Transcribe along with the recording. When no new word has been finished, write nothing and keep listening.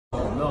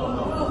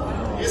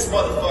This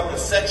motherfucker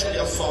sexually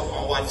assaulted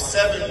my wife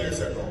 7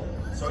 years ago.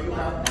 So you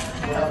have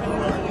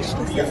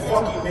to be a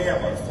fucking man,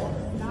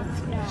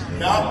 motherfucker.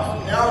 Now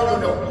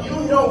you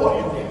know what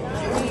you did.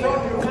 You know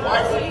your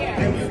wife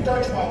and you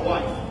touched my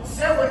wife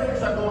 7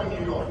 years ago in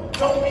New York.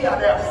 Don't be an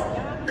asshole,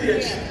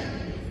 bitch.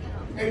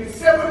 And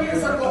 7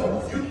 years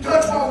ago, you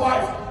touched my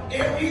wife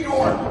in New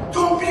York.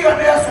 Don't be an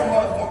asshole,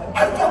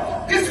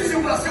 motherfucker. This is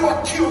in Brazil,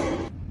 I'll kill you.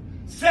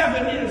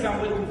 7 years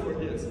I'm waiting for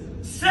this.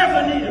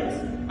 7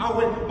 years.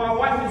 My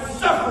wife is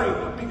suffering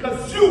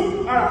because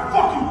you are a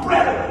fucking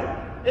predator.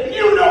 And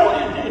you know what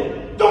you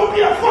did. Don't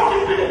be a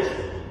fucking bitch.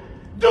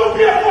 Don't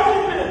be a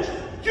fucking bitch.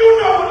 You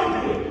know what you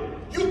did.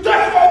 You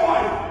touched my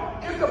wife.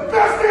 It's the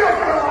best day of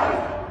her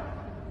life.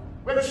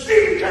 When she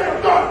became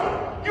a doctor,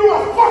 you a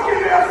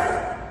fucking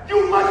asshole. You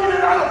lucky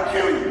that I don't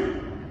kill you.